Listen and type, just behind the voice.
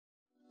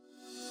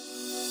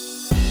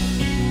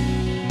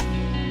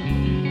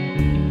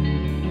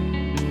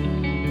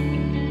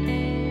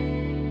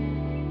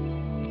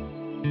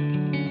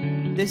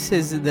This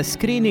is the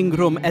screening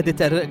room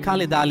editor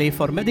Khalid Ali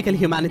for Medical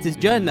Humanities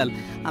Journal,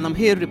 and I'm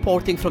here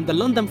reporting from the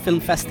London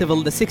Film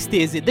Festival, the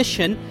 60th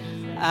edition,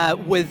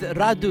 with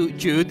Radu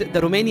Jude,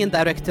 the Romanian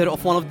director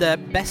of one of the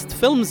best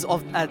films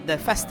of the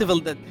festival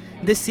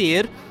this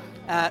year,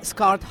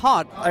 Scarred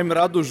Heart. I'm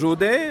Radu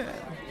Jude,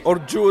 or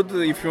Jude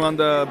if you want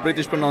the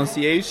British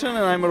pronunciation,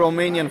 and I'm a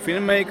Romanian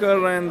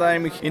filmmaker, and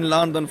I'm in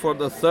London for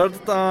the third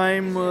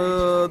time.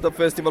 The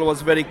festival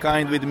was very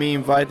kind with me,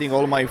 inviting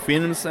all my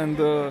films, and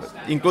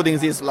including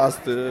this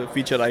last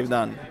feature I've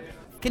done.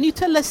 Can you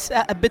tell us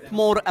a bit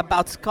more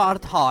about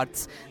Scarred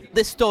Hearts,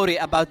 the story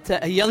about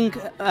a young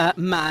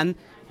man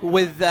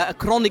with a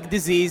chronic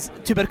disease,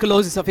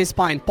 tuberculosis of his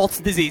spine, Pott's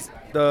disease?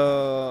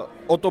 The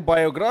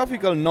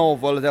autobiographical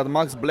novel that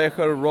Max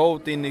Blecher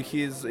wrote in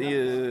his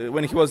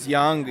when he was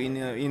young,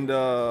 in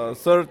the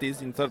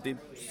 30s, in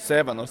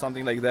 37 or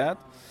something like that.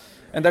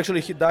 And actually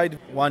he died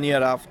 1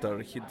 year after.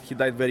 He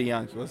died very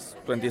young. He was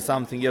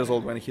 20-something years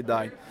old when he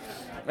died.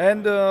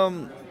 And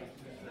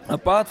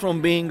apart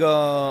from being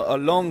a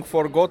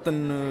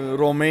long-forgotten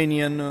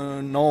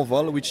Romanian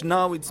novel, which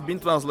now it's been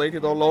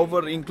translated all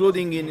over,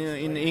 including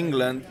in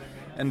England,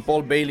 and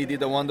Paul Bailey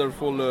did a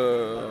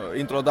wonderful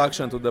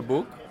introduction to the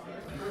book.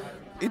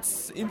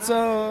 It's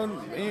an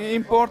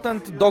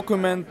important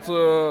document,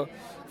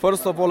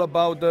 first of all,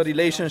 about the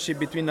relationship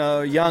between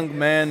a young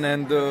man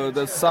and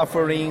the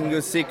suffering,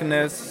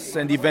 sickness,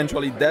 and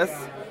eventually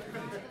death.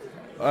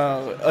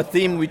 A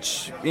theme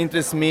which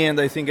interests me, and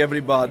I think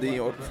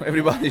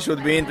everybody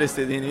should be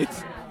interested in it.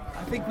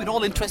 I think we're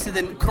all interested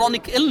in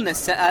chronic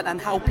illness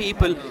and how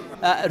people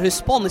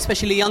respond,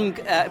 especially young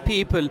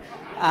people.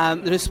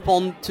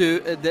 Respond to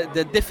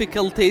the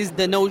difficulties,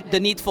 the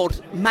need for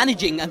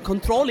managing and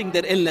controlling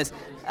their illness.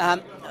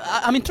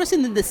 I'm interested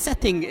in the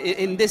setting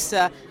in this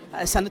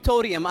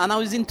sanatorium, and I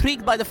was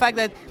intrigued by the fact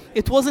that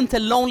it wasn't a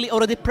lonely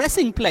or a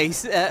depressing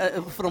place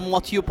from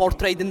what you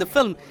portrayed in the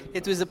film.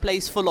 It was a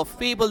place full of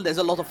people, there's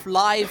a lot of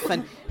life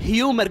and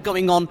humor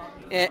going on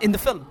in the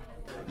film.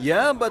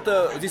 Yeah, but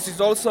this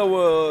is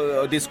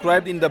also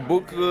described in the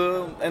book,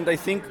 and I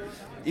think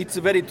it's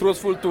very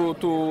truthful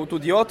to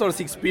the author's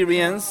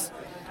experience.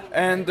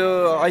 And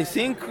I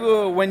think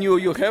when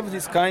you have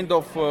this kind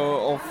of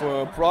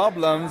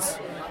problems,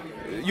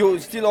 you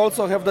still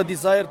also have the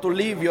desire to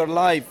live your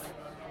life.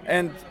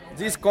 And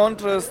this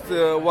contrast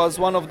was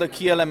one of the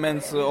key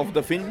elements of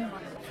the film.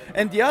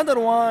 And the other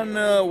one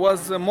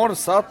was more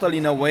subtle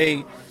in a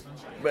way,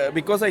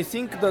 because I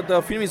think that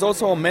the film is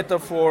also a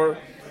metaphor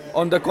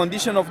on the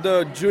condition of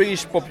the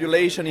Jewish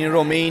population in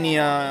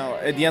Romania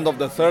at the end of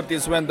the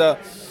 30s, when the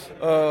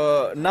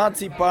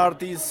Nazi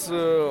parties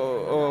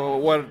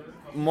were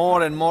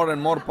more and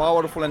more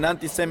powerful, and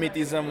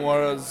anti-Semitism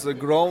was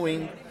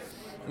growing.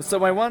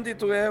 So I wanted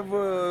to have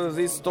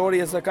this story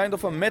as a kind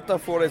of a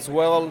metaphor as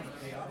well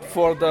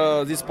for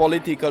this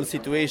political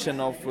situation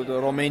of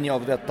the Romania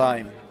of that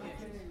time.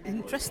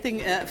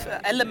 Interesting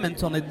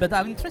element on it, but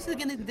I'm interested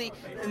again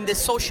in the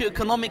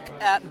socio-economic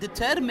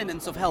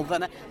determinants of health,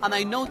 and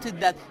I noted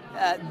that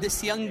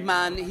this young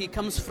man, he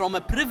comes from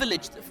a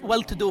privileged,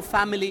 well-to-do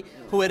family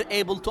who were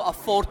able to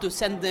afford to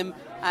send him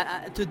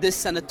to this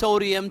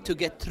sanatorium to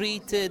get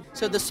treated.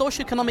 So the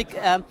socio-economic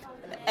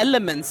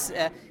elements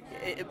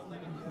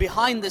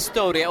behind the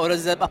story, or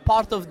as a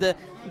part of the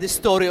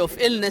story of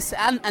illness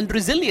and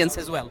resilience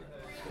as well.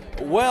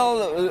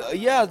 Well,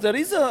 yeah, there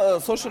is a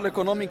social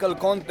economical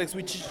context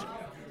which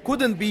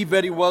couldn't be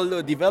very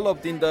well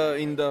developed in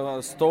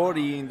the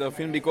story, in the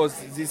film, because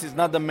this is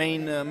not the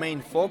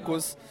main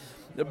focus.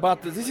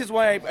 But this is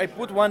why I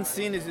put one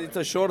scene. It's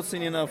a short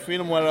scene in a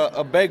film where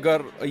a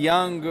beggar, a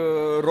young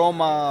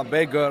Roma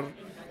beggar,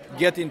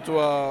 get into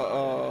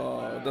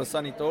the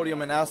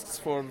sanatorium and asks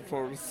for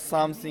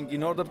something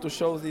in order to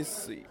show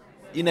these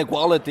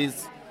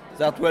inequalities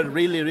that were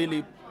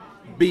really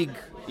big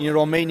in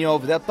Romania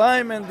of that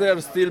time, and they are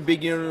still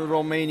big in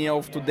Romania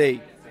of today.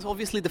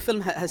 Obviously, the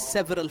film has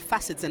several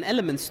facets and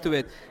elements to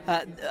it,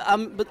 but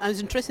I was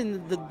interested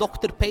in the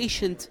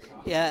doctor-patient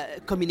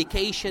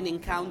communication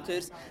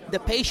encounters, the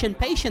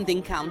patient-patient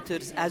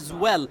encounters as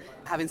well,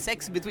 having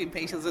sex between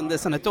patients in the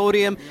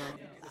sanatorium.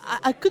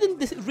 I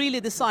couldn't really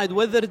decide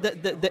whether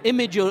the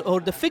image or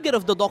the figure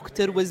of the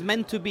doctor was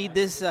meant to be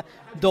this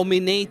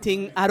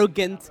dominating,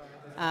 arrogant,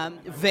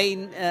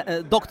 vain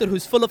doctor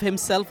who's full of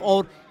himself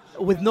or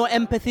with no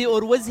empathy,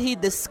 or was he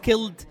the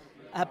skilled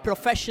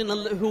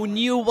professional who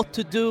knew what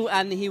to do,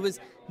 and he was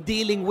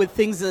dealing with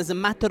things as a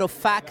matter of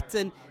fact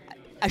and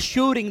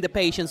assuring the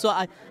patient.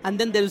 And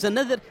then there was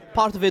another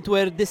part of it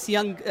where this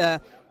young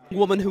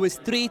woman who was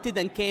treated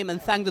and came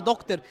and thanked the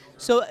doctor.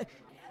 So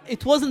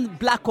it wasn't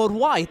black or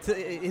white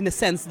in a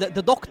sense,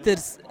 the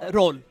doctor's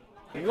role.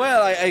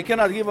 Well, I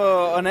cannot give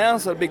an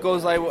answer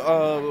because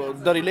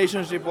the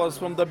relationship was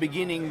from the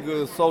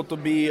beginning thought to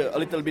be a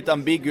little bit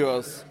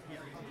ambiguous.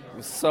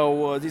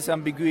 So this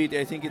ambiguity,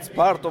 I think it's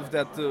part of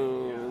that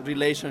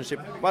relationship.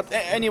 But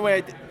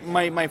anyway,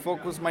 my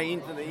focus, my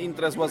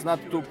interest was not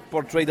to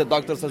portray the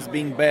doctors as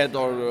being bad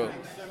or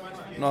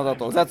not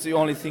at all. That's the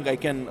only thing I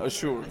can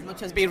assure. Not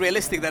just be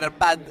realistic, there are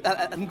bad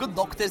and good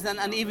doctors,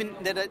 and even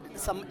there are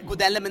some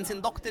good elements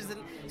in doctors,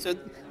 and so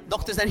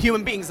doctors and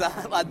human beings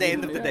at the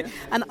end of the day.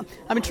 And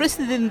I'm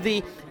interested in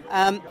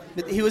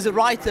he was a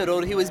writer,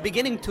 or he was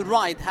beginning to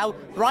write, how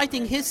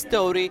writing his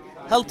story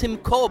helped him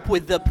cope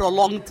with the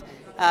prolonged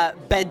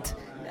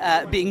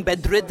being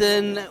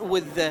bedridden,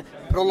 with the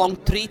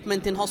prolonged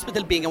treatment in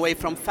hospital, being away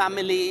from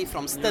family,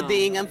 from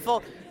studying, and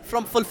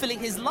from fulfilling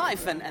his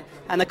life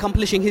and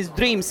accomplishing his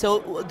dreams.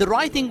 So the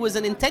writing was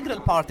an integral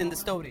part in the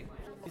story.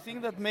 I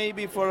think that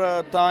maybe for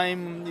a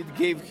time it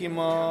gave him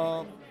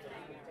a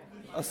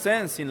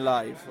sense in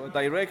life, a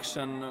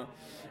direction.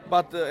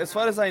 But as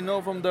far as I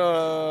know from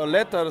the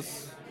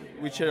letters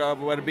which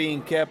were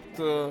being kept,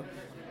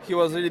 he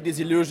was really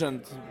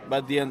disillusioned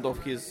by the end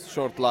of his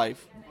short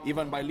life,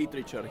 even by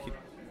literature.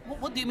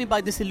 What do you mean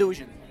by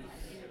disillusion?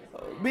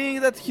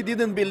 Being that he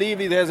didn't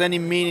believe it has any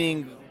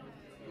meaning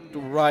to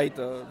write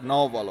a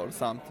novel or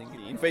something.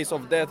 In face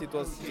of death, it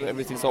was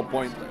everything so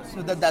pointless.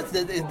 So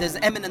there's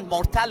imminent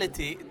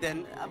mortality.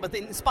 Then, but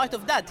in spite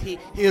of that, he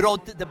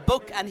wrote the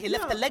book and he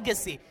left a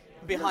legacy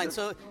behind.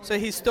 So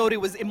his story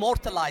was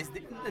immortalized.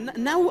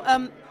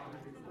 Now,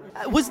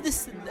 was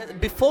this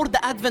before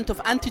the advent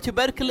of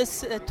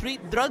anti-tuberculosis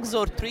drugs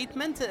or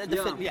treatment?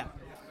 Film? Yeah.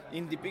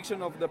 In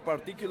depiction of the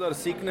particular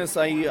sickness,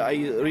 I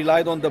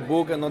relied on the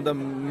book and on the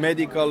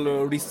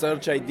medical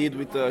research I did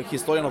with a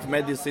historian of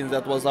medicine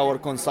that was our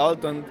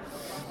consultant.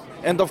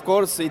 And of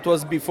course, it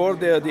was before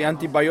the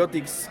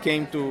antibiotics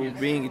came to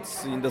being.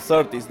 It's in the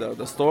 30s,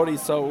 the story.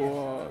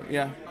 So,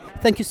 yeah.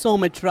 Thank you so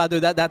much,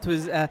 Radu. That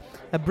was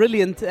a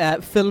brilliant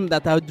film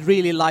that I would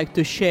really like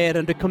to share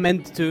and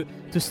recommend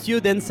to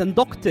students and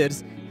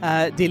doctors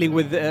dealing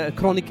with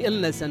chronic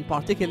illness, and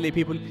particularly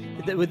people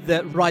with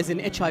the rise in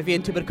HIV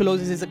and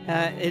tuberculosis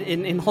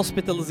in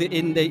hospitals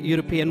in the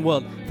European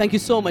world. Thank you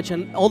so much,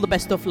 and all the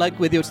best of luck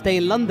with your stay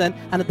in London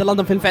and at the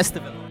London Film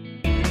Festival.